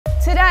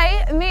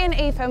Today, me and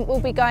Ethan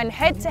will be going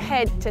head to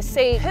head to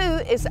see who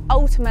is the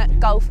ultimate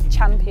golf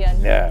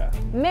champion. Yeah.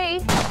 Me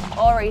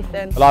or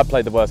Ethan. Well, I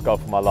played the worst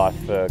golf of my life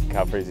for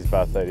Calfreeze's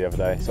birthday the other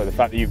day, so the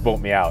fact that you've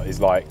bought me out is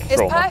like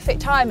It's perfect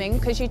timing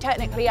because you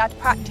technically had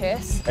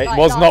practice. It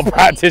was not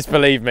practice,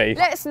 believe me.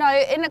 Let us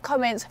know in the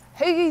comments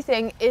who you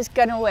think is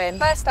gonna win.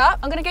 First up,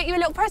 I'm gonna get you a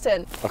little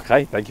present.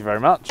 Okay, thank you very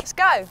much. Let's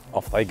go.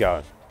 Off they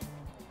go.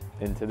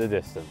 Into the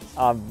distance.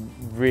 I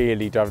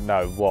really don't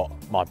know what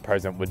my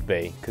present would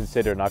be,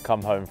 considering I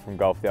come home from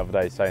golf the other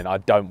day saying I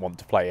don't want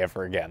to play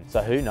ever again.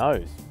 So who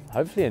knows?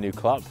 Hopefully a new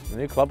club. A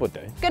new club would do.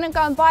 Gonna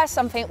go and buy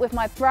something with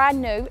my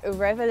brand new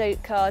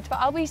Revolut card, but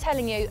I'll be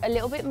telling you a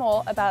little bit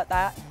more about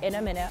that in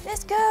a minute.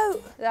 Let's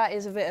go. That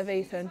is a bit of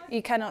Ethan.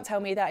 You cannot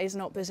tell me that is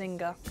not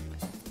Behzinga.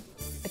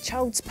 A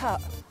child's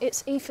putt.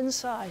 It's Ethan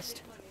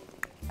sized.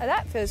 Oh,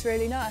 that feels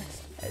really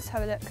nice. Let's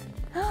have a look.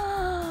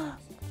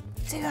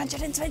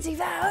 220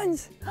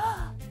 pounds.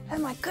 Oh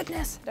my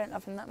goodness. I don't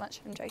love him that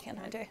much. I'm joking,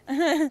 I do.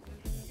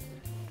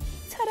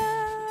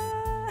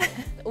 Ta-da!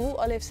 All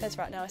Olive says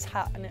right now is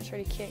hat, and it's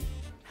really cute.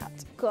 Hat.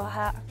 Got a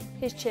hat.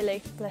 He's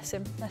chilly. Bless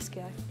him. Let's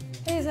go.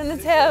 He's on the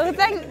tail.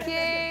 Thank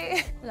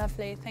you.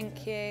 Lovely.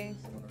 Thank you.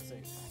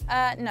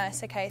 No,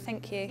 it's okay,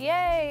 thank you.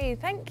 Yay,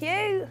 thank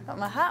you. Got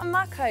my hat and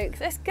my Coke,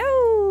 let's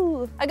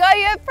go. I got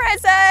you a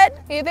present.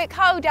 Are you a bit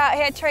cold out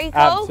here, Treacle?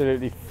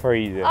 Absolutely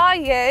freezing. Are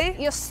you?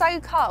 You're so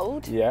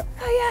cold. Yeah.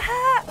 Got your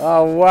hat.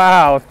 Oh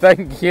wow,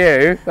 thank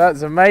you.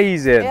 That's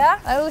amazing. Yeah,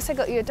 I also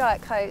got you a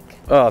Diet Coke.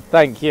 Oh,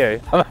 thank you.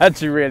 I'm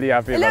actually really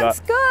happy about that. It looks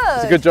good.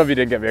 It's a good job you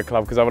didn't get me a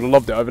club because I would have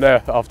loved it over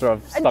there after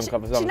I've stunk up for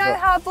something. Do you know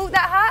how I bought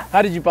that hat?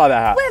 How did you buy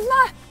that hat? With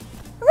my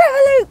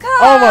Revolut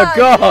card. Oh my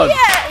God.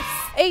 Yes.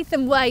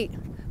 Ethan, wait.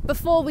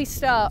 Before we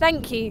start,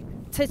 thank you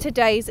to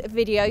today's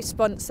video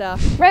sponsor.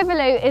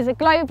 Revolut is a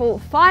global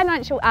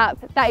financial app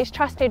that is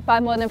trusted by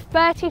more than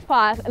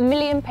 35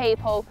 million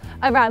people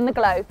around the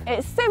globe.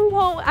 It's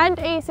simple and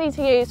easy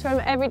to use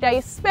from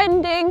everyday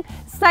spending,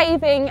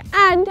 saving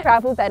and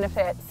travel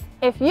benefits.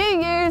 If you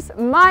use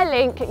my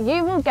link,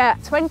 you will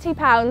get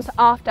 £20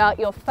 after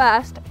your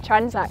first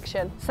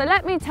transaction. So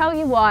let me tell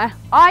you why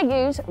I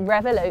use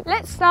Revolut.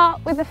 Let's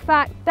start with the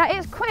fact that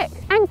it's quick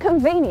and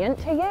convenient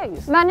to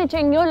use.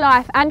 Managing your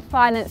life and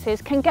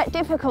finances can get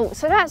difficult,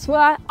 so that's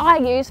why I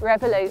use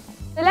Revolut.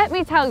 So let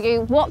me tell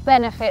you what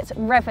benefits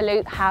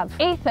Revolut have.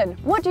 Ethan,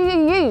 what do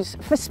you use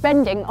for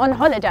spending on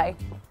holiday?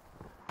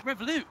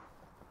 Revolut.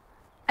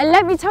 And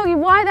let me tell you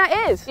why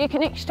that is. You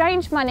can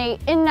exchange money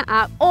in the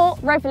app, or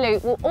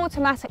Revolut will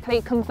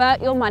automatically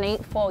convert your money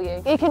for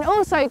you. You can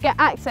also get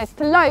access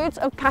to loads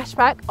of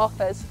cashback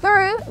offers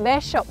through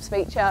their shops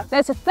feature.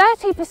 There's a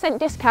 30%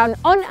 discount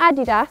on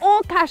Adidas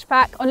or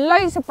cashback on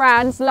loads of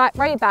brands like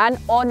Ray-Ban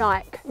or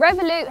Nike.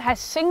 Revolut has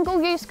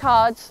single-use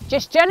cards.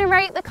 Just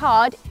generate the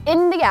card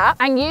in the app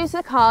and use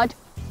the card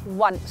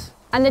once,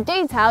 and the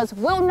details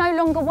will no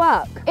longer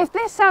work. If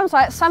this sounds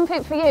like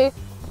something for you,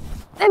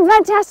 then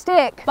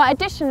fantastic! But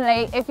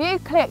additionally, if you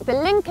click the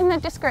link in the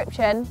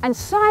description and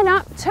sign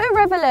up to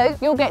Revolut,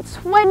 you'll get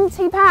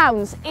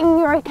 £20 in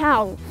your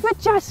account for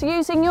just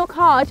using your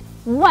card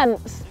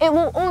once. It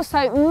will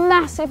also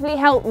massively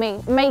help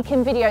me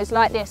making videos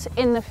like this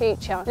in the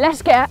future.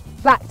 Let's get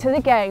back to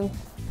the game.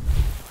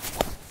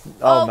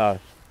 Oh no.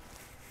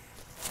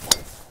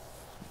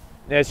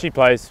 Yeah, she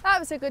plays. That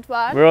was a good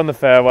one. We're on the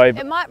fairway.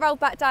 It might roll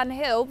back down the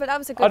hill, but that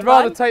was a good one. I'd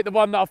rather take the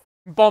one that I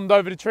bombed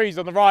over the trees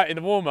on the right in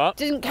the warm-up.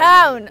 Didn't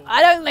count.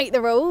 I don't make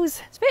the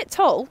rules. It's a bit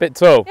tall. Bit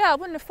tall? Yeah, I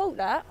wouldn't have thought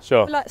that.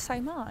 Sure. I'd like to say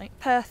mine.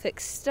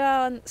 Perfect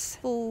stance,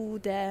 full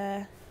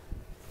dare.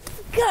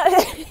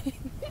 Go!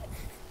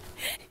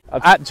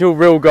 Actual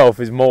real golf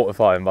is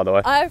mortifying, by the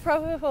way. I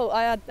probably thought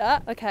I had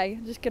that. Okay,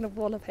 I'm just going to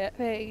wallop it.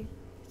 3,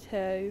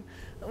 2,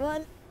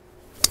 1.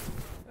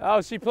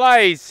 Oh, she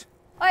plays.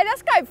 Oh,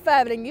 that's going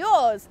further than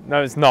yours.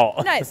 No, it's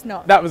not. No, it's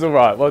not. That was all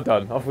right. Well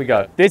done. Off we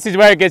go. This is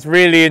where it gets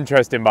really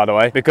interesting, by the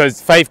way,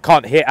 because Faith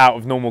can't hit out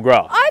of normal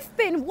grass. I've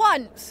been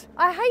once.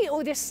 I hate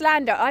all this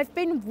slander. I've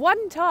been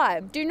one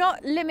time. Do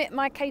not limit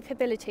my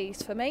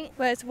capabilities for me.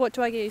 What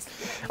do I use?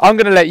 I'm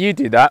going to let you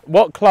do that.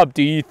 What club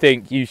do you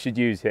think you should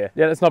use here?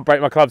 Yeah, let's not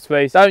break my clubs,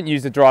 please. Don't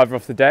use the driver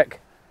off the deck.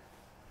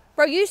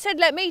 Bro, you said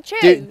let me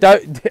choose.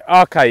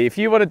 Okay, if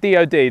you want a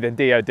DOD, then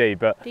DOD,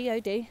 but...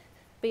 DOD.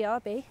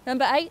 BRB.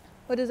 Number 8.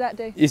 What does that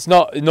do? It's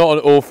not an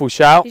awful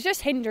shout. He's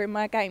just hindering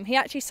my game. He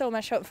actually saw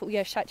my shot and thought, yeah,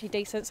 it's actually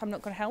decent, so I'm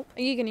not going to help.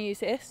 Are you going to use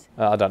this?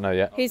 I don't know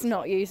yet. He's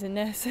not using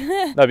this.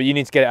 No, but you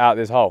need to get it out of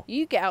this hole.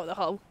 You get out of the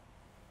hole.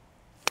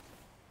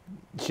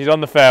 She's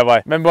on the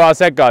fairway. Remember what I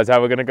said, guys, how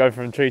we're going to go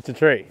from tree to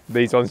tree?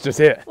 These ones just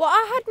hit. Well,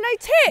 I had no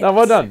tips. No,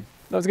 well done.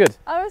 That was good.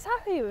 I was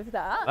happy with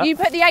that. Huh? You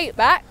put the 8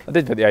 back. I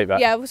did put the 8 back.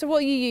 Yeah, so what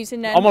are you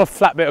using then? I'm on a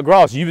flat bit of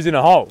grass. You was in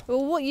a hole.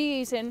 Well, what are you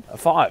using? A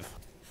 5.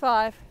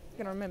 5.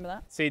 You're going to remember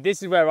that. See,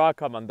 this is where I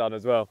come undone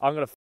as well. I'm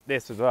going to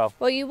this as well.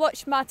 Well, you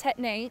watched my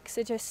technique,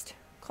 so just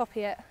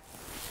copy it.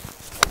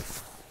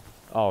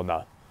 Oh,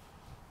 no.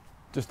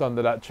 Just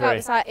under that tree. That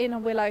was like in a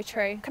willow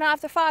tree. Can I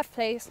have the 5,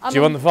 please? Do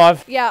you want the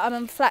 5? Yeah, I'm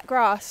on flat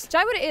grass. Do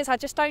you know what it is? I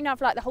just don't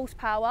have like the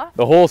horsepower.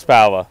 The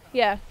horsepower?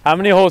 Yeah. How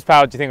many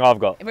horsepower do you think I've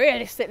got?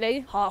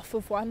 Realistically, half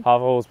of one.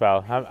 Half a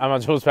horsepower. How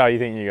much horsepower do you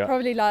think you got?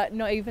 Probably like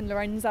not even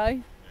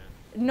Lorenzo.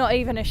 Not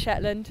even a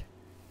Shetland.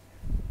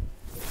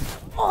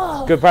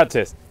 Oh. Good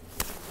practice.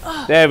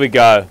 There we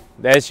go.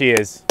 There she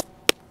is.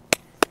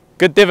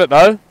 Good divot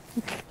though.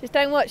 Just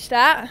don't watch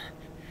that.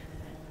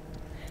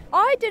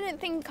 I didn't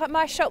think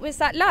my shot was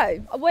that low.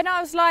 When I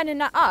was lining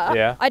that up,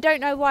 yeah. I don't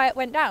know why it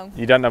went down.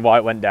 You don't know why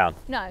it went down?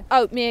 No.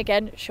 Oh, me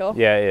again, sure.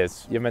 Yeah, it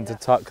is. You're meant to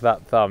tuck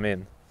that thumb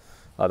in,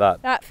 like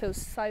that. That feels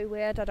so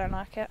weird, I don't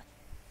like it.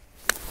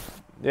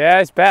 Yeah,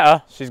 it's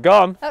better. She's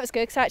gone. That was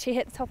good, because I actually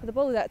hit the top of the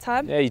ball that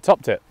time. Yeah, you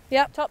topped it.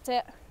 Yep, topped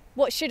it.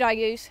 What should I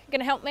use?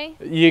 Gonna help me?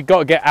 You got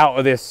to get out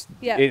of this.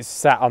 Yeah. It's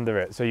sat under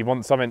it, so you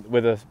want something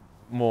with a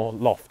more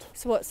loft.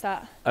 So what's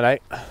that? An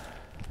 8.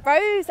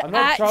 Bro's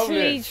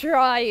actually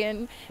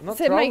trying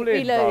to make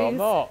me lose. Bro, I'm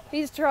not.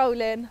 He's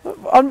trolling.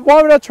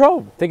 Why would I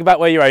troll? Think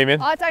about where you're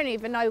aiming. I don't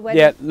even know where.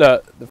 Yeah,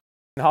 look,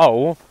 the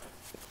hole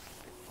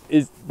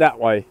is that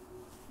way.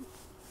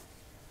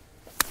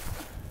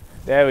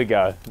 There we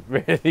go.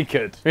 Really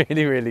good.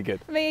 Really, really good.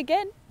 Me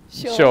again?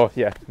 Sure. Sure.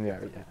 Yeah.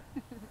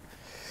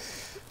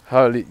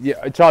 Holy,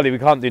 yeah, Charlie, we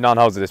can't do 9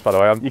 holes of this, by the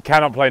way. You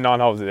cannot play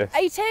 9 holes of this.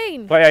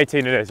 18. Play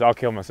 18 of this. I'll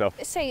kill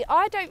myself. See,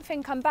 I don't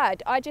think I'm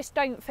bad. I just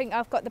don't think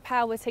I've got the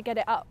power to get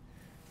it up.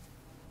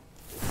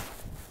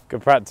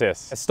 Good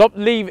practice. Stop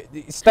leaving.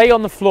 Stay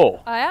on the floor.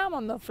 I am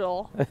on the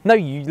floor. No,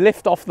 you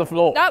lift off the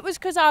floor. That was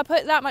because I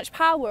put that much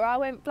power. I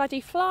went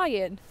bloody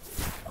flying.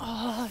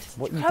 Oh,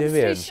 what are you club's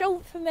doing? too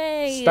short for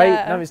me.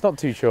 Stay. No, it's not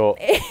too short.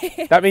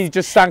 That means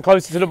just stand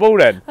closer to the ball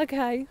then.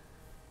 Okay.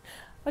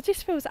 I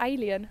just feels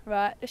alien.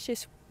 Right, let's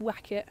just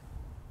whack it.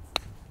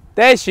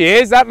 There she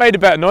is. That made a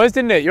better noise,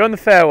 didn't it? You're on the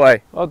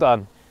fairway. Well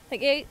done.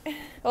 Thank you.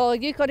 Oh,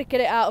 you've got to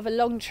get it out of a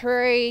long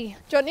tree.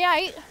 Do you want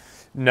the 8?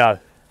 No.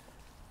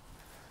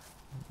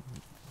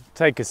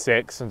 Take a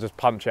 6 and just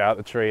punch it out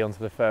the tree onto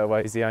the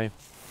fairway is the aim.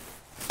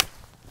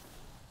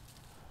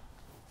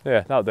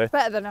 Yeah, that'll do.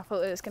 Better than I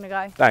thought it was going to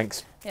go.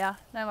 Thanks. Yeah,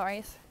 no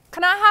worries.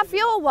 Can I have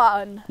your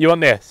one? You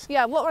want this?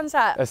 Yeah, what one's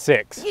that? A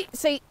 6.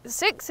 See,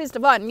 6 is the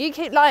one. You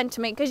keep lying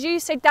to me because you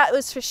said that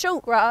was for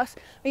short grass,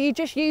 but you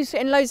just used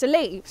it in loads of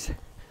leaves.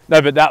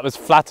 No, but that was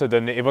flatter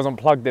than it wasn't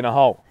plugged in a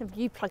hole. Have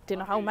you plugged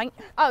in a hole, mate?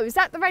 Oh, is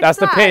that the red That's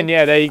flag? the pin,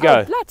 yeah, there you go.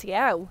 Oh, bloody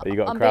hell. You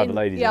got a crowd of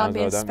ladies yeah, now I'm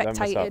being as well. Don't mess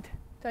spectated. up.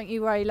 Don't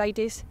you worry,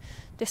 ladies.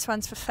 This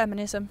one's for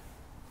feminism.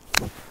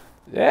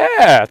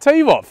 Yeah, I tell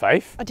you what,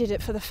 Faith. I did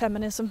it for the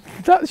feminism.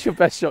 That's your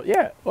best shot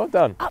yet. Well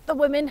done. Up the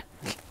women.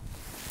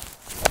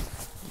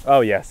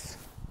 Oh, yes.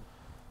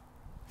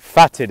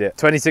 Fatted it.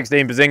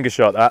 2016 Behzinga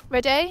shot, that.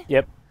 Ready?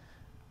 Yep.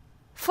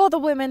 For the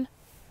women.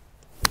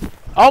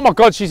 Oh my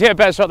God, she's hit a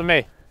better shot than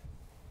me.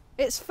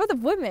 It's for the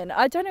women.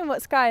 I don't know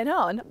what's going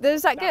on.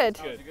 Is that good?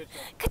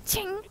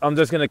 Ka-ching. I'm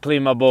just going to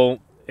clean my ball.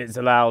 It's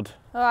allowed.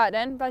 All right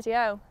then, bloody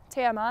hell.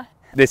 TMI.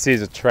 This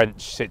is a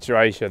trench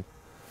situation.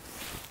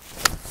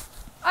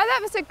 Oh, that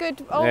was a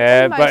good.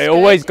 Yeah, but it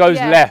always goes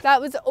left.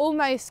 That was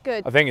almost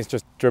good. I think it's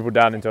just dribbled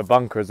down into a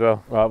bunker as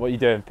well. Right, what are you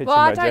doing? Pitching Well,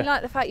 I wedge, don't yeah?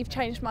 like the fact you've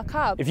changed my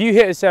club. If you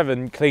hit a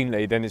 7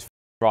 cleanly, then it's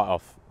right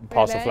off.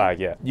 Past the Really? flag,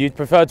 yeah. You'd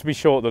prefer to be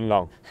short than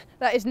long.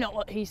 That is not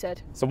what he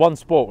said. It's the one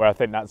sport where I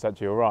think that's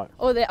actually all right.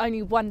 Or they're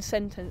only one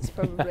sentence,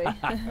 probably.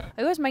 I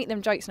always make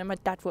them jokes and my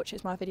dad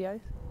watches my videos.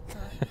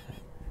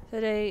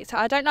 So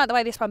I don't like the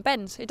way this one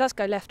bends. It does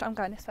go left. I'm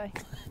going this way.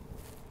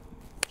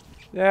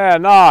 Yeah,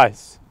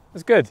 nice.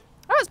 That's good.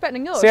 Oh, it's better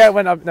than yours. See how it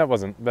went up? No, it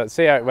wasn't. But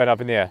see how it went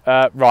up in the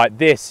air. Right,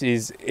 this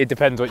is, it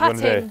depends what you want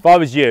to do. Putting. If I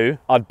was you,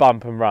 I'd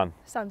bump and run.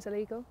 Sounds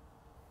illegal.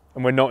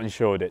 And we're not in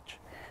Shoreditch.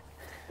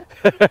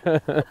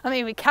 I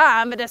mean, we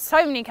can, but there's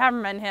so many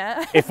cameramen here.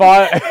 If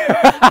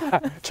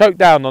I choke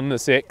down on the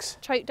 6.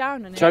 Choke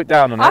down on it. Choke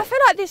down on it. I feel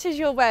like this is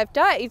your way of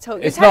dirty talk.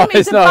 You're It's telling not, me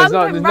it's to not, bump it's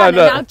not, and no, run and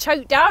look. now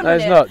choke down No, on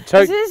it's it. not.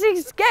 Choke- This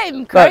is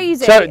getting No,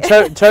 crazy.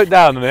 choke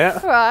down on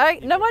it.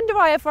 Right, no wonder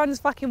why everyone's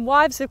fucking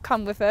wives have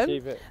come with them.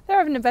 Keep it. They're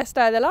having the best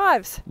day of their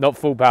lives. Not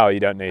full power, you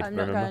don't need, I'm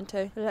not remember.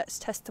 going to. Let's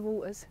test the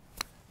waters.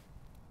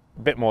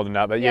 A bit more than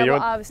that, but Yeah, yeah,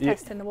 well, I was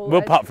testing the waters.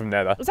 We'll putt from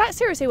there though. Was that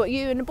seriously what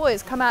you and the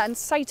boys come out and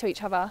say to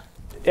each other?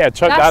 Yeah,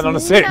 choke That's down on a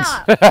 6.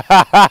 nuts.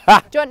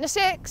 Do you want the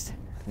 6?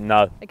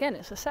 No. Again,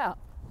 it's a setup.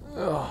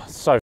 Oh,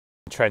 so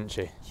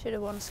trenchy. Should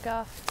have worn a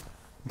scarf.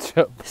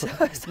 You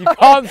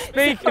can't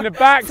speak in a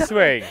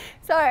backswing.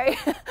 Sorry.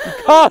 You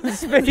can't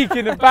speak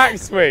in a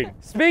backswing.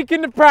 Speak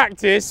in the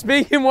practice,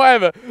 speak in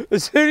whatever.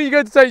 As soon as you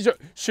go to say,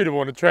 should have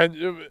worn a trench.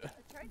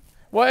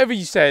 Whatever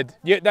you said,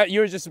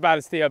 you're just about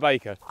as Theo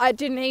Baker. I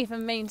didn't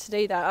even mean to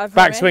do that. I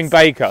promise. Backswing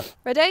Baker.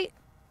 Ready?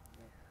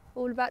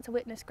 All about to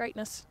witness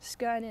greatness. It's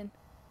going in.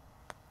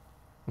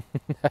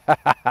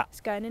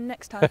 It's going in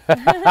next time.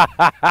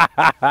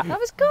 That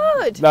was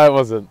good. No, it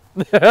wasn't.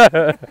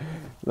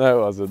 No,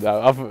 it wasn't.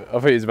 No, I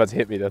thought he was about to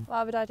hit me then.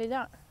 Why would I do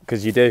that?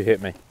 Because you do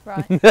hit me.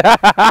 Right.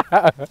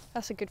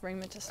 That's a good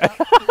rumour to start.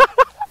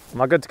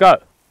 Am I good to go?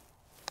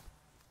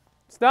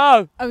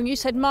 No. Oh, and you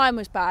said mine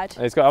was bad.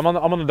 I'm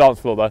on the dance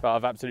floor though, but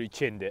I've absolutely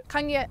chinned it.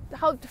 Can you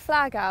hold the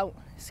flag out?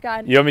 It's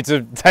going. You want me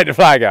to take the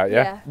flag out,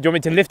 yeah? Yeah. Do you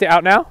want me to lift it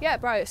out now? Yeah,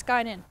 bro, it's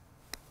going in.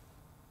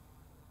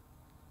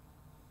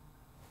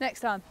 Next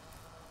time.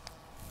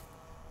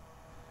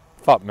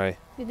 Fuck me.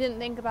 You didn't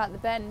think about the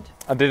bend.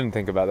 I didn't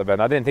think about the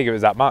bend. I didn't think it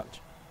was that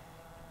much.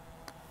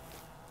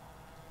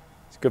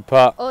 It's a good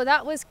putt. Oh,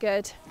 that was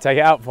good. Take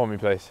it out for me,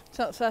 please. It's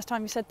not the first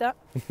time you said that.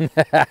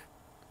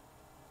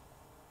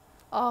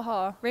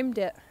 Aha, rimmed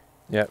it.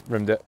 Yeah,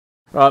 rimmed it.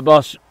 Right,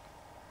 boss.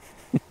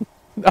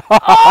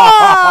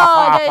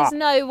 Oh, there's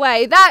no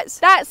way.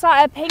 That's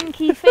like a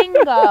pinky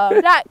finger.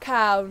 That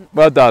count.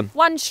 Well done.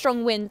 One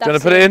strong wind. Do you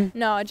want to put it in?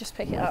 No, I just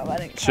pick it up. I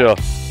don't Sure.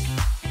 care.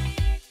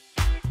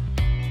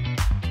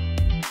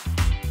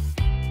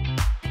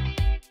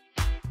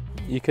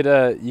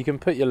 You can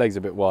put your legs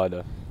a bit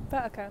wider.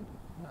 But I can.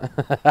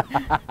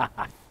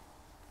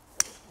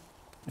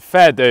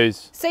 Fair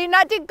dues. See,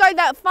 that didn't go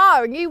that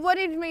far, and you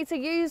wanted me to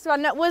use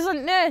one that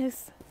wasn't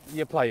this.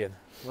 You're playing.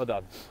 Well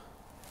done.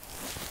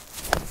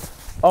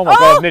 Oh my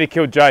God, I've nearly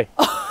killed Jay.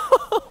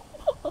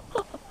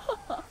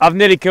 I've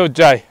nearly killed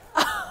Jay.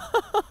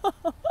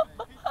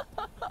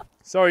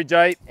 Sorry,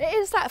 Jay. It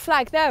is that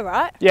flag there,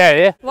 right? Yeah,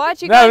 yeah.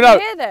 Why'd you go over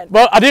here then?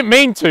 Well, I didn't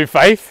mean to,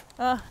 Faith.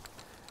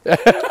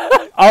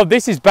 Oh,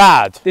 this is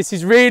bad. This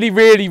is really,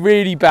 really,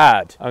 really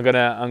bad. I'm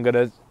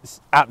gonna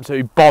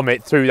absolutely bomb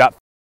it through that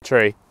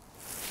tree.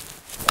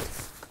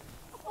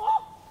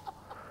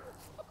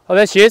 Oh,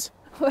 there she is.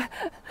 Where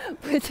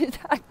did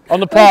that, On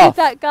the where path.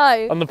 did that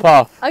go? On the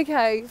path.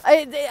 Okay.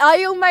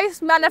 I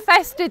almost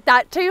manifested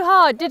that too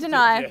hard, didn't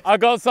I? I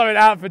got something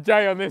out for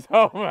Jay on this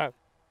hole, man.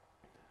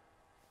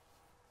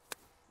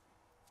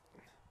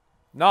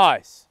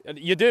 Nice.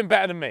 You're doing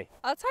better than me.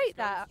 I'll take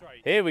that.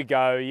 Here we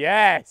go.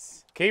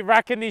 Yes. Keep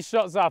racking these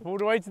shots up all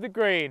the way to the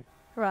green.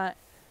 Right.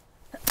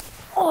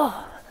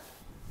 Oh.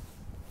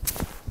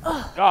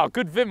 Oh,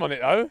 good vim on it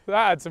though.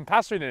 That had some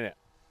passion in it.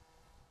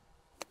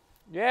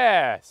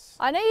 Yes.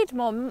 I need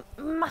more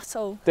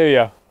muscle. Do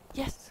you?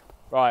 Yes.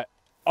 Right.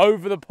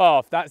 Over the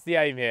path. That's the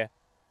aim here.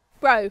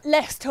 Bro,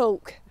 less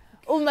talk.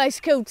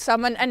 Almost killed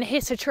someone and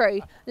hit a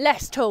tree.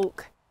 Less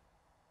talk.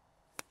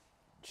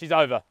 She's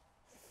over.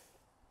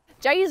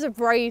 Jay is a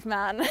brave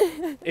man.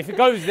 If it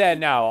goes there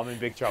now, I'm in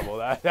big trouble.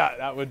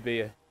 That would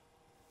be a...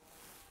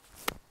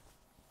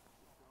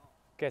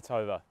 Get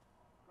over.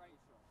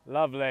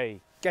 Lovely.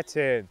 Get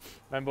in.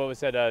 Remember what we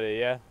said earlier,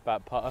 yeah?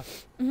 About putter?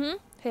 Mm-hmm.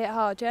 Hit it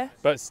hard, yeah?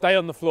 But stay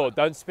on the floor.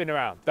 Don't spin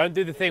around. Don't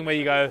do the thing where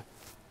you go,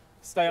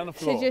 stay on the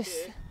floor. So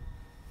just...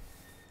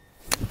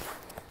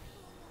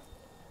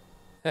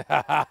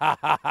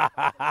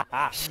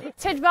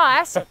 Shit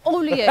advice,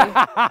 all of you.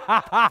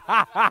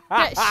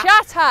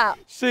 Shut up.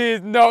 She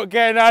is not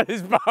getting out of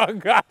this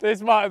bunker.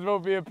 This might as well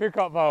be a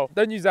pickup hole.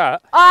 Don't use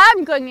that. I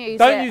am going to use it.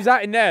 Don't use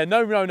that in there.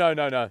 No, no, no,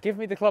 no, no. Give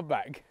me the club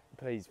back.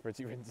 Please,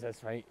 pretty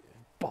princess, mate.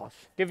 Bosh.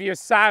 Give you a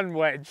sand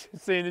wedge,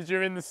 seeing as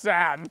you're in the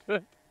sand.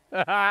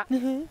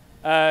 And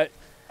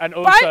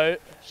also...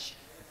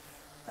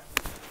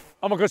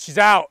 Oh my God, she's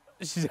out.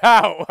 She's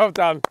out. Well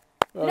done.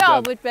 Well no, done. I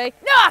would be.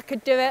 No, I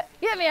could do it.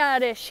 Get me out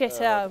of this shit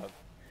hole.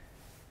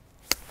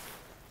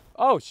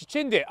 Oh, she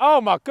chinned it.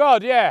 Oh my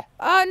God, yeah.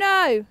 Oh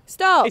no,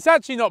 stop. It's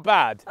actually not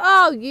bad.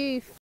 Oh,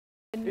 you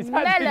It's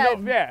melon. actually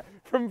not, yeah.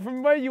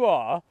 From where you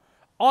are,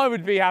 I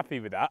would be happy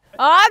with that.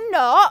 I'm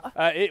not.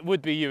 It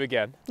would be you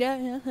again.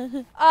 Yeah.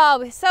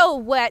 Oh, it's so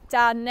wet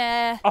down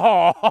there.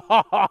 Oh.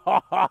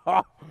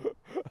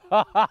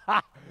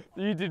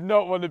 You did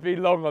not want to be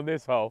long on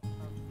this hole.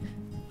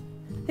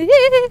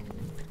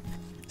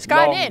 It's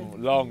going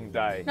in. Long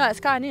day. No, it's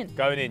going in.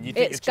 Going in.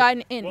 It's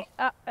going in. What?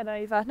 Up and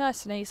over.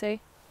 Nice and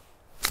easy.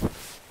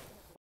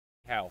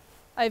 How?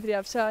 Over the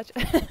other side.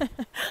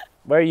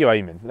 Where are you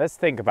aiming? Let's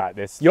think about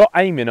this. You're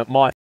aiming at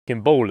my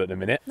fucking ball at the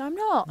minute. No, I'm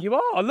not. You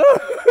are.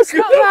 Look. That's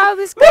not where I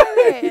was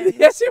going.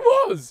 Yes, it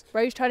was.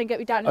 Bro's trying to get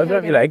me down. Open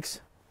up your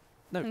legs.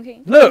 No.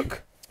 Okay.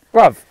 Look.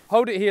 Bruv.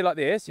 Hold it here like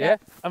this, yeah? Yeah.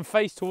 And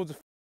face towards the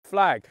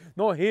flag.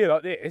 Not here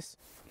like this.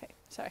 Okay,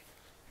 sorry.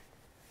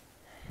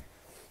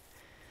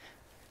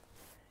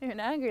 You're an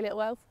angry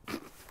little elf.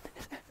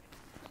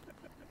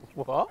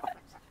 What?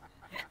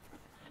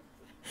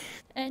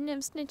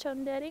 And snitch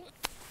on daddy.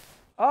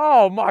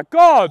 Oh my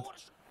God!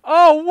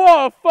 Oh,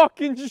 what a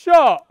fucking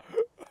shot!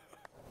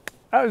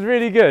 That was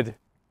really good.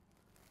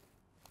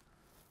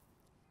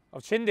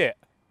 I've chinned it.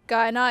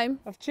 Going home.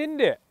 I've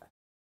chinned it.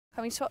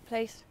 Can we swap,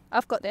 please?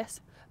 I've got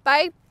this.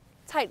 Babe,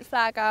 take the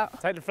flag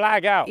out. Take the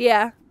flag out.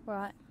 Yeah.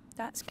 Right.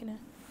 That's gonna.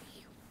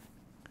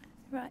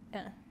 Right.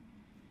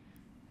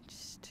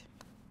 Just.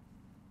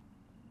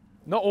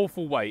 Not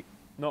awful weight.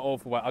 Not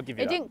awful weight. I'll give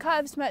you It that. didn't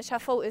curve as much as I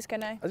thought it was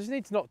gonna. I just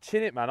need to not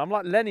chin it, man. I'm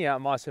like Lenny out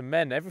of Mice and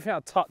Men. Everything I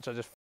touch, I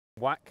just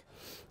whack.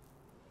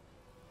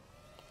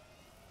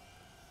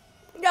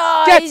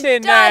 No, Get he's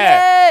in done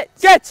there! It.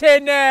 Get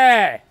in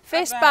there!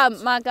 Fist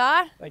bump, my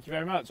guy. Thank you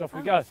very much. Off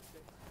we go.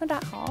 Not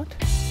that hard.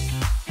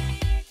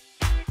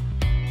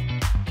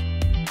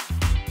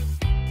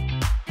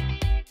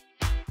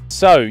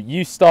 So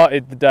you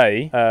started the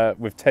day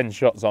with 10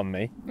 shots on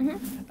me,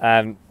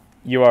 and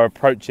you are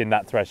approaching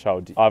that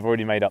threshold. I've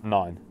already made up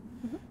 9.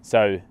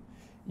 So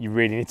you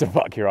really need to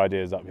fuck your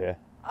ideas up here.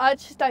 I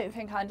just don't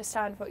think I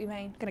understand what you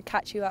mean. Gonna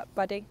catch you up,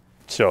 buddy.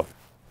 Sure.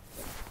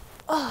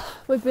 Oh,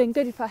 would have been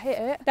good if I hit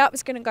it. That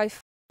was gonna go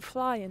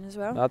flying as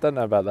well. I don't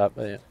know about that,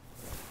 but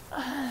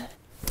yeah.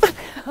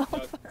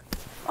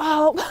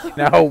 Oh.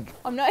 No.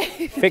 I'm not.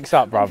 Fix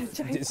up,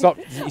 bruv. Stop.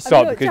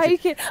 I'm not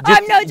joking.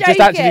 I'm not joking. Just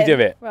actually do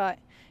it. Right.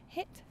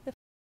 Hit the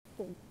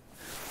ball.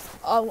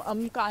 Oh,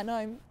 I'm going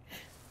home.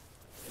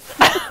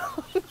 What's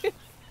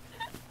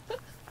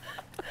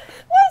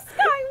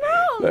going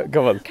wrong? Look,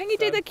 come on. Can you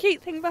do the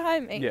cute thing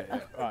behind me?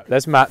 Yeah. Right.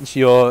 Let's match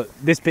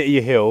this bit of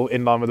your heel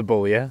in line with the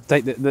ball, yeah?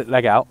 Take the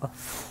leg out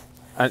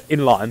and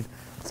in line.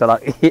 So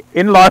like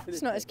in line.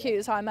 It's not as cute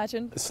as I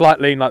imagined. Slight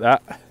lean like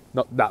that.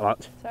 Not that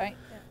much. Sorry. Yeah.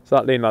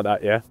 Slight lean like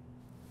that, yeah?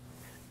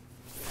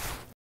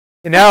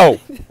 No!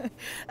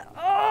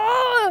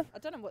 Oh! I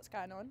don't know what's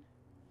going on.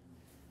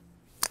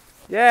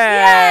 Yay!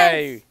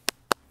 Yes!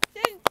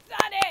 You've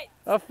done it!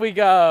 Off we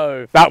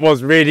go. That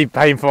was really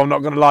painful, I'm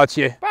not going to lie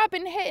to you. Bro, I've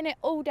been hitting it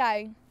all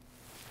day.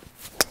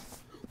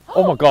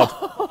 Oh my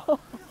God.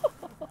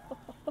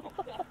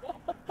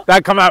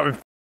 That come out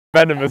with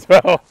venom as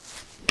well.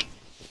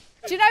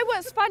 Do you know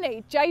what's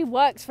funny? Jay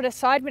works for the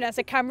Sidemen as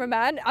a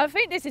cameraman. I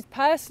think this is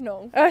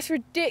personal. That's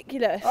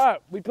ridiculous. All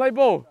right, we play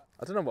ball.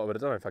 I don't know what I would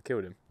have done if I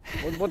killed him.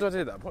 What do I do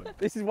at that point?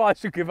 This is why I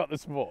should give up the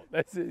sport.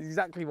 That's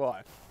exactly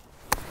why.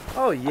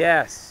 Oh,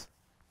 yes.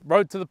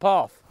 Road to the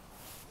path.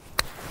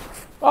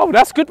 Oh,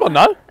 that's a good one,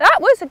 though. That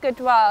was a good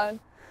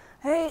one.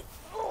 Hey.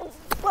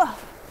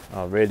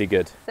 Oh, really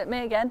good. Is it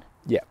me again?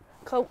 Yeah.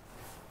 Cool.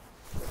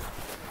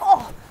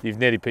 Oh. You've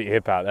nearly put your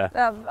hip out there.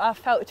 I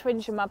felt a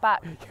twinge in my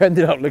back. You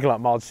ended up looking like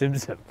Marge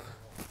Simpson.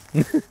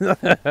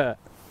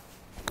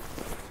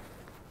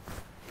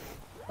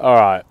 All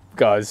right,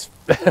 guys.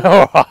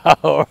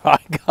 All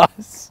right,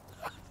 guys.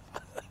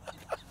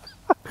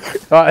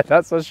 Right,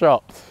 that's a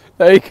shot.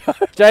 There you go.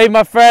 Jay,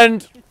 my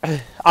friend,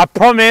 I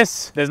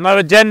promise there's no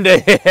agenda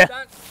here.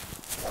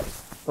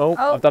 Oh,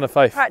 I've done a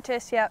faith.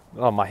 Practice, yeah.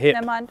 Oh, my hip.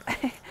 Never mind.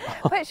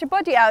 Puts your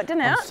body out,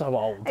 doesn't it? I'm so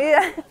old.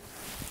 Yeah.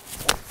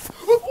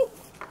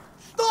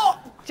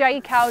 Stop!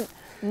 J count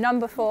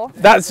number 4.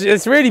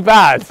 It's really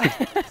bad.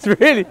 It's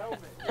really.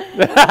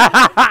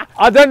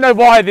 I don't know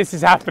why this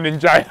is happening,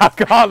 Jay. I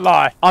can't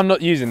lie. I'm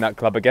not using that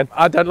club again.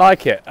 I don't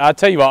like it. I'll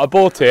tell you what, I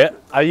bought it,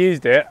 I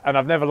used it, and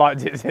I've never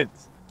liked it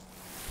since.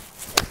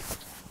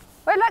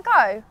 Where'd that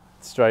go?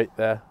 Straight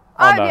there.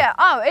 Oh, no. yeah.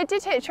 Oh, it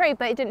did hit a tree,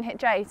 but it didn't hit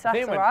Jay, so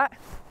that's all right.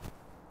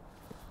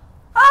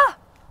 Ah!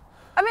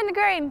 I'm in the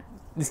green.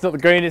 It's not the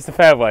green, it's the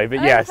fairway, but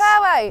I'm yes. in the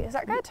fairway. Is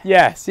that good?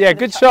 Yes, yeah,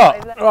 good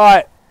shot.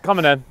 Right,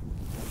 coming in.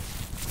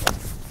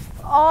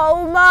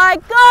 Oh my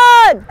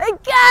God!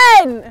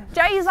 Again!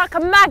 Jay's like a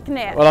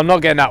magnet. Well, I'm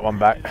not getting that one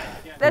back.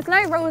 There's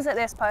no rules at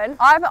this point.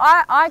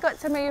 I got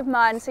to move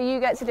mine, so you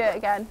get to do it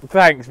again.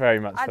 Thanks very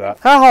much for that.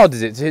 How hard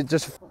is it to hit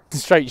just a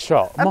straight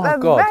shot? Oh my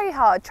God. Very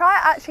hard. Try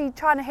actually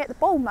trying to hit the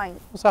ball, mate.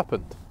 What's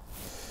happened?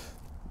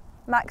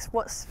 Max,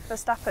 what's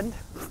just happened?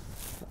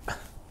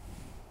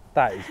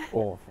 That is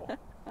awful.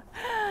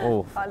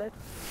 Awful. Valid.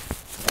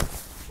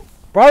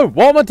 Bro,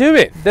 what am I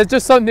doing? There's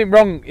just something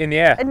wrong in the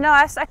air. No,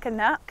 I second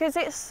that. Because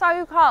it's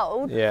so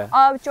cold, Yeah.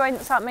 our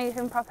joints aren't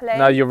moving properly.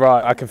 No, you're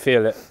right. I can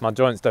feel it. My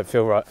joints don't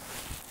feel right.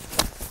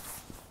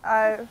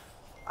 Oh,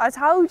 I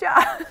told you.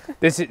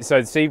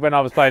 So see, when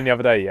I was playing the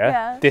other day,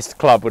 Yeah. this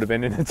club would have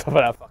been in the top of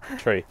that fucking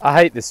tree. I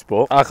hate this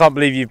sport. I can't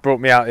believe you've brought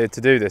me out here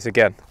to do this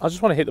again. I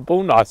just want to hit the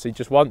ball nicely,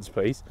 just once,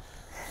 please.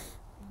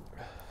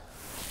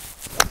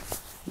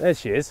 There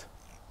she is.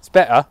 It's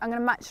better. I'm going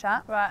to match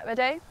that. Right,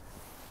 ready?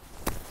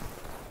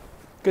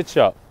 Good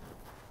shot.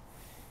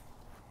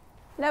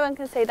 No one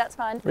can see, that's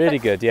fine. Really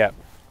good, yeah.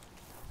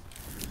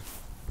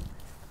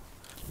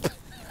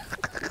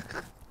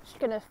 Just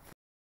going to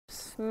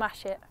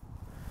smash it.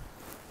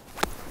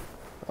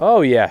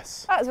 Oh,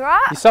 yes. That's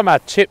right. You somehow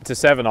chipped to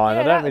 7-iron.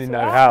 Yeah, I don't really that's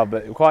know right. how,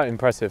 but quite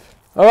impressive.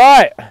 All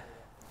right.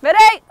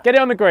 Ready? Get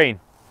it on the green.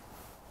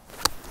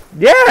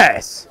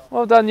 Yes.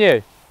 Well done,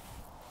 you.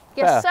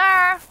 Yes,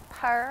 sir.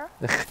 Purr.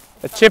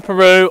 A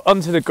chipperoo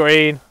onto the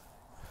green.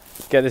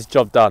 Get this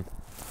job done.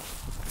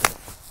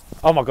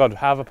 Oh my God,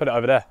 how have I put it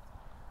over there?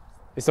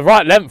 It's the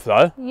right length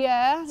though.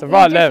 Yeah. It's the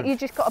right length. You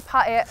just got to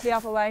pat it the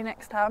other way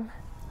next time.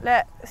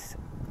 Let's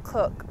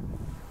cook.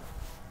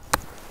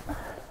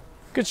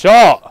 Good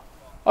shot.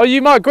 Oh,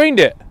 you might have greened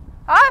it.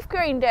 I've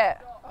greened it.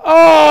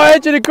 Oh,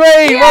 edge of the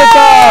green. Well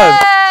done.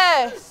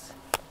 Yes!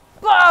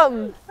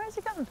 Boom! Where's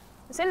it gone?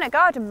 It's in the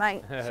garden,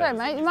 mate. Sorry,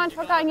 mate. You mind if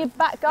I go in your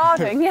back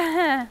garden?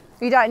 Yeah.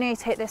 You don't need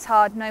to hit this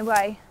hard. No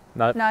way.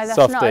 No, No, that's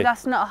softy.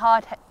 not a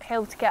hard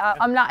hill to get up.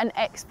 I'm not an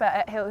expert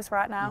at hills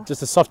right now.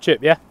 Just a soft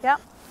chip, yeah? Yeah.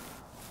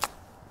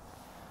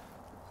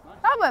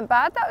 That went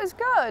bad. That was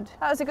good.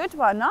 That was a good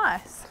one.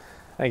 Nice.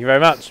 Thank you very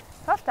much.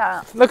 Love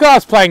that. Look at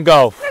us playing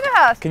golf. Look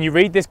at us. Can you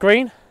read this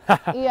green?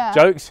 Yeah.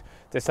 Jokes.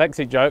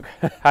 Dyslexic joke.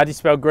 How do you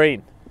spell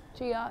green?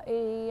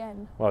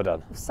 G-R-E-N. Well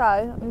done. So,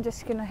 I'm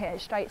just going to hit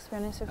it straight, to be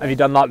honest with you. Have you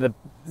done like the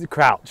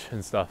crouch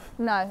and stuff?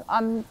 No,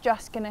 I'm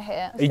just going to hit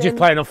it. Are you just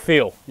playing off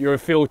feel? You're a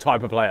feel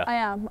type of player? I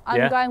am.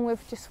 I'm going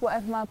with just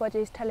whatever my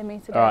body's telling me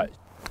to do. Alright.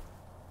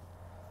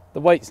 The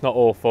weight's not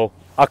awful.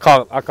 I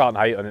can't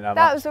hate on it that much.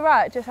 That was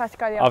alright, just had to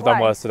go the other way. I've done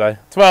worse today.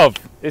 12.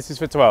 This is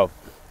for 12.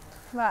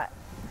 Right.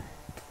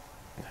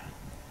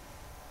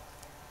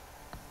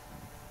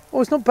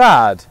 Oh, it's not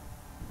bad.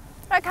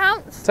 That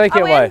counts. Take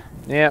it away.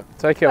 Yeah,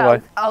 take it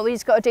away. Oh,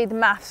 he's got to do the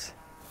maths.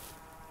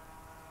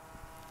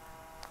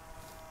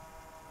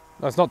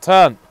 No, it's not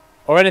turned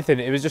or anything.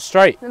 It was just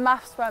straight. The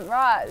maths weren't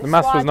right. The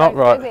maths was not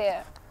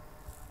right.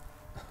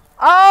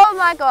 Oh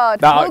my God.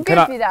 We'll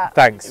give you that.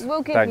 Thanks.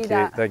 We'll give you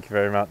that. Thank you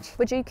very much.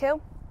 Would you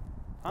kill?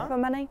 For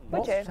money?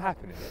 Would you? What's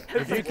happening?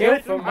 Would you kill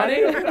for money?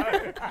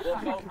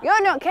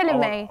 You're not killing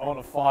me. I want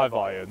a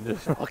 5-iron.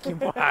 Just fucking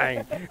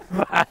bang,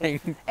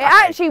 bang. It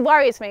actually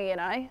worries me, you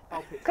know,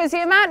 because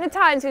the amount of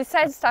times we've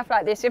said stuff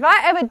like this, if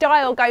I ever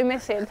die or go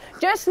missing,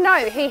 just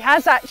know he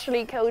has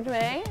actually killed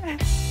me.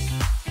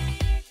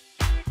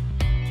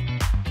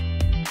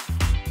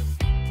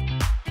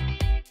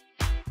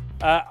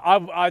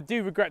 I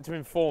do regret to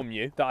inform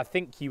you that I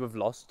think you have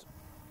lost.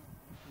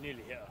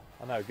 Nearly hit her.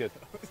 I know, good.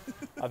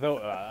 I thought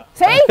about that.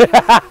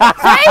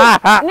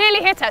 See? See?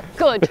 Nearly hit her.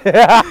 Good.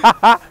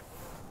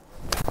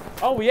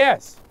 Oh,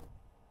 yes.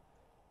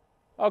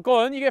 Oh, go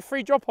on, you get a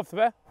free drop off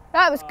there.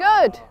 That was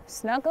good.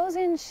 Snuggles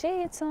in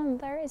sheets on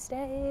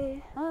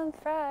Thursday, on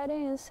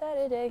Friday and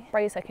Saturday.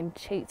 Behzinga can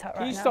cheat up right now.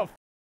 Can you stop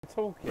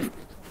talking?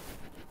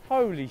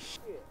 Holy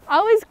shit. I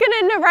was going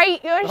to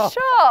narrate your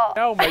shot.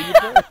 Hell, mate,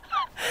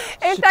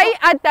 if they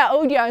had that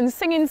audio and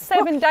singing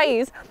 7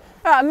 days,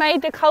 I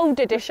made the cold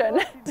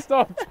edition.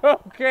 Stop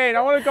talking,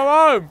 I want to go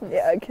home.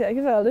 Yeah, okay,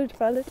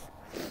 valid.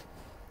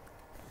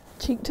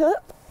 Cheeked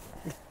up.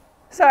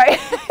 Sorry. Did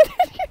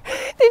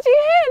you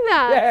hear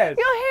that? Yes.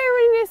 Your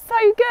hearing is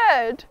so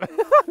good.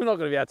 I'm not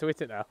going to be able to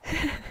hit it now.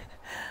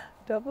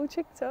 Double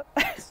cheeked up.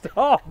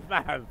 Stop,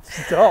 man.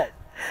 Stop.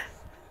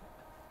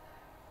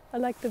 I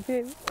like the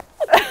view.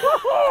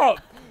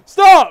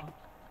 Stop!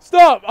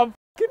 Stop! I'm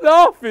fucking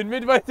laughing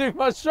midway through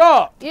my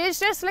shot. You're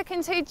just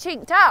looking too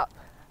cheeked up.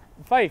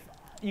 Faith,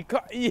 you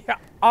can't, yeah,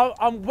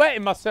 I'm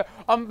wetting myself.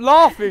 I'm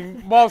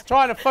laughing whilst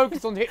trying to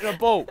focus on hitting a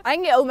ball. I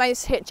think it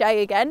almost hit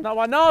Jay again. No,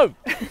 I know.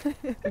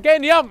 I'm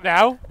getting the ump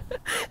now.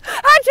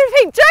 How do you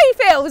think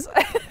Jay feels?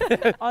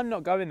 I'm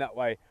not going that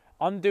way.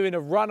 I'm doing a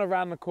run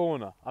around the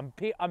corner.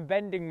 I'm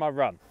bending my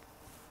run.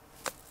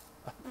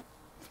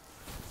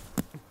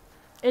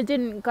 It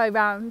didn't go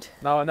round.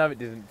 No, I know it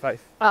didn't,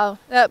 Faith. Oh,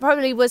 that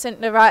probably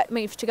wasn't the right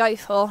move to go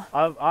for.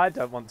 I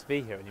don't want to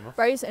be here anymore.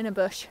 Bro's in a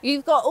bush.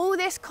 You've got all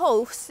this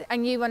course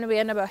and you want to be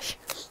in a bush.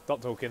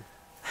 Stop talking.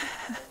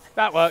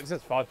 That works,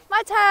 that's fine.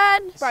 My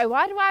turn. Bro,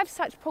 why do I have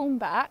such pull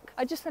back?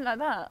 I just went like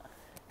that.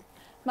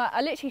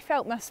 I literally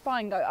felt my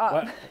spine go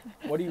up.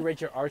 What do you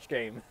rate your arch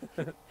game?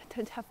 I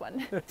don't have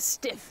one.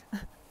 Stiff.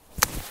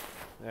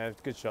 Yeah,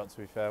 good shot to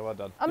be fair, well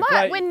done. I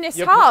might win this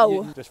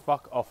hole. Just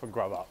fuck off and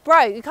grow up.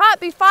 Bro, you can't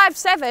be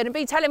 5'7" and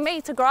be telling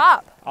me to grow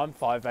up. I'm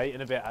 5'8"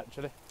 and a bit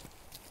actually.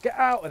 Get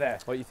out of there.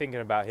 What are you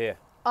thinking about here?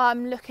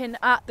 I'm looking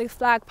at the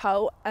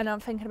flagpole and I'm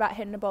thinking about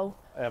hitting the ball.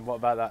 And what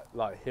about that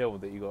like hill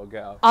that you got to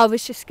get up? I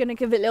was just going to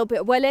give it a little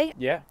bit of welly.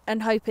 Yeah.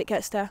 And hope it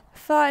gets there.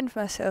 Find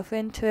myself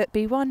into it,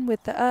 be one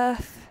with the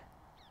earth.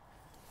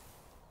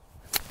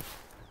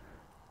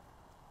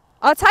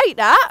 I'll take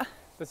that.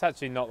 That's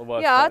actually not the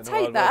worst. Yeah, I'll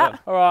take that.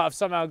 All right, I've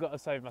somehow got to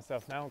save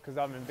myself now because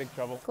I'm in big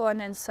trouble. Go on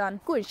then, son.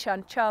 Good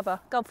son,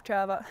 Chava. Golf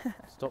Chava.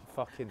 Stop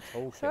fucking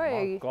talking.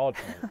 Sorry. My God.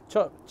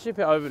 Chip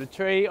it over the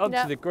tree,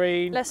 onto the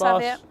green. Let's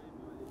have it.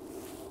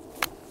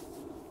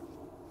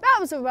 That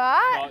was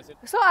alright.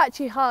 It's not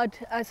actually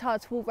as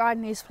hard to walk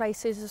around these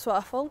places as what I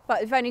thought,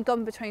 but we've only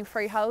gone between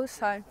 3 holes,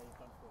 so.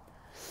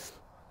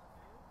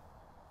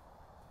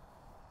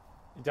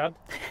 You done?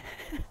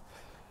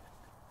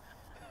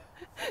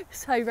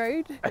 So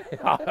rude.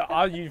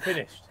 Are you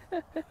finished?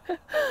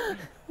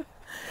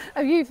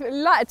 Are you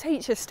like a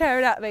teacher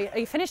staring at me? Are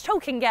you finished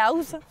talking,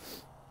 girls?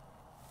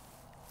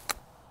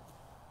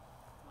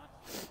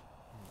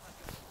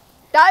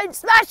 Don't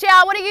smash it,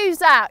 I want to use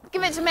that.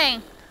 Give it to me.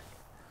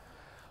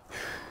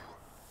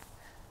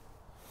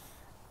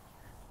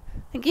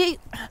 Thank you.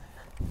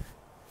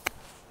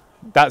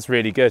 That's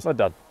really good. Well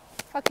done.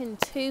 Fucking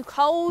too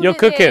cold. You're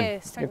cooking.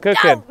 This. You're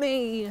cooking. Help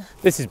me.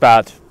 This is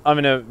bad. I'm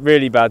in a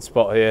really bad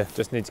spot here.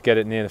 Just need to get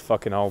it near the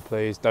fucking hole,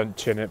 please. Don't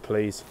chin it,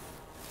 please.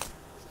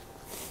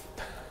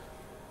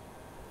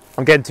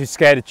 I'm getting too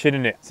scared of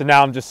chinning it, so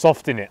now I'm just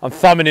softing it. I'm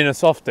thumbing in a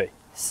softie.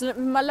 It's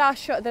my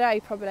last shot of the day,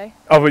 probably.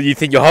 Oh, but you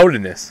think you're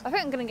holding this? I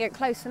think I'm going to get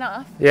close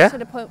enough. Yeah? To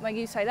the point where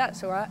you say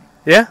that's all right.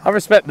 Yeah? I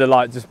respect the,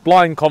 like, just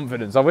blind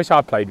confidence. I wish I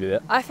played with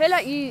it. I feel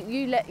like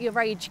you let your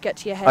rage get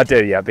to your head. I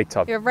do, yeah, big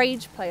time. You're a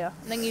rage player,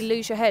 and then you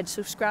lose your head,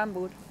 so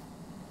scrambled.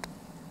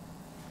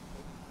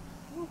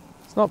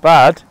 It's not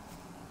bad.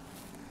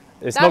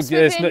 It's that's not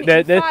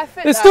good. There's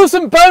though. still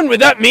some bone with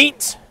that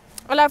meat.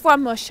 I'll have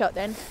one more shot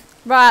then.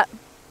 Right.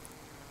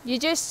 You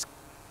just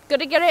got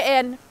to get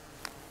it in.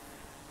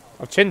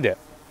 I've chinned it.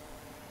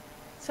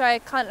 Sorry, I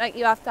can't let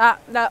you have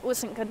that. That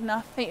wasn't good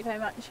enough. Thank you very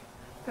much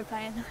for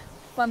playing.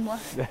 One more.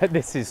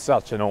 This is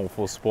such an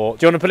awful sport.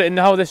 Do you want to put it in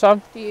the hole this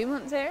time? Do you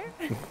want to?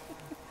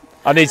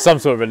 I need some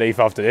sort of relief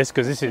after this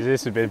because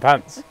this has been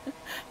pants.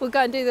 We'll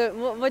go and do the,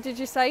 what did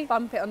you say?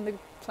 Bump it on the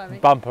plumbing.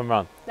 Bump and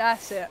run.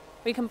 That's it.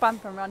 We can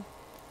bump and run.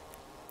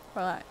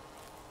 Right.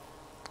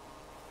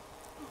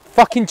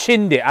 Fucking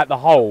chinned it at the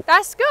hole.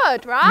 That's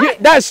good, right?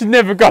 Yeah, that should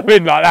never go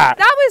in like that.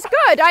 That was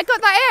good. I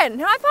got that in.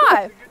 High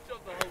five.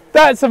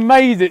 That's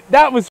amazing.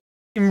 That was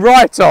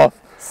right off.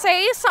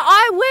 See, so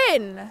I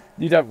win.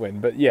 You don't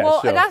win, but yeah,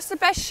 well, sure. that's the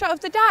best shot of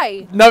the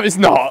day. No, it's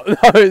not. No,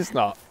 it's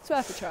not. It's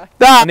worth a try.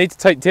 I need to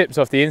take tips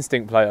off the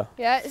instinct player.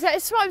 Yeah,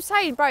 it's what I'm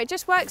saying, bro. It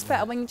just works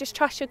better when you just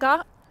trust your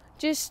gut.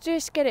 Just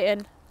get it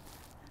in.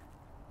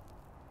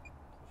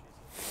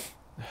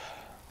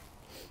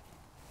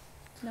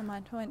 Never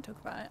mind, I won't talk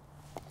about it.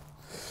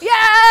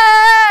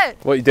 Yeah!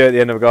 What you do at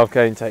the end of a golf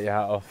game, take your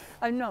hat off.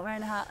 I'm not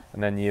wearing a hat.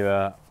 And then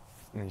you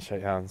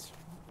shake hands.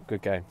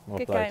 Good game. Well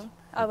Good played. game.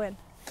 I win.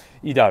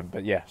 You don't,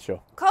 but yeah,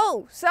 sure.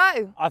 Cool,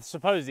 so. I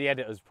suppose the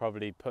editors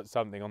probably put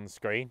something on the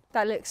screen.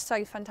 That looks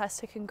so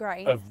fantastic and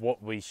great. Of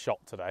what we shot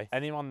today.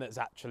 Anyone that's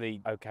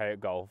actually okay at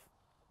golf,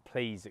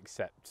 please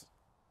accept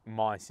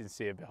my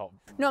sincere behalf.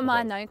 Not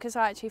mine though, because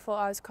I actually thought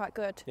I was quite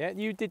good. Yeah,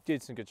 you did do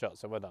some good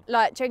shots, so well done.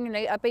 Like,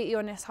 genuinely, I beat you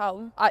on this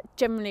hole. I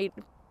generally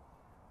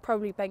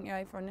probably bent you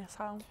over on this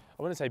hole.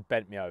 I wouldn't say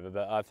bent me over,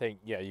 but I think,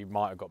 yeah, you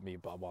might have got me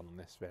by one on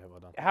this. Yeah,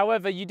 well done.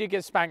 However, you did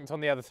get spanked on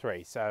the other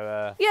three,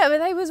 so... Yeah, but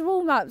they was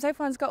warm-ups.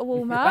 Everyone's got a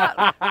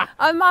warm-up.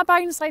 And my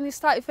bones suddenly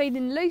started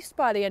feeling loose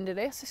by the end of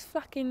this. It's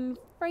fucking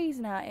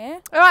freezing out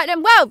here. All right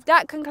then, well,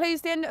 that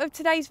concludes the end of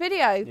today's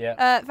video.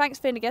 Yeah. Thanks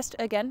for being a guest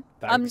again.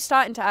 Thanks. I'm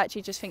starting to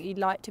actually just think you'd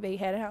like to be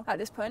here now at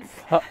this point.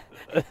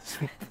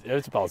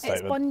 It's a bold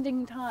statement. It's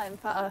bonding time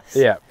for us.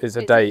 Yeah, it's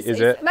a date,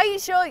 is it? Make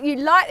sure you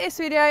like this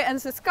video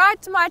and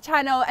subscribe to my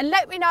channel and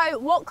let me know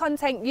what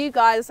content you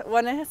guys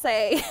want to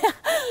see.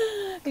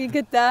 You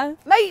good there?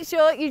 Make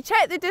sure you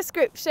check the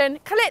description,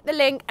 click the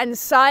link and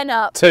sign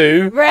up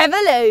to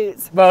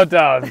Revolut. Well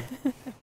done.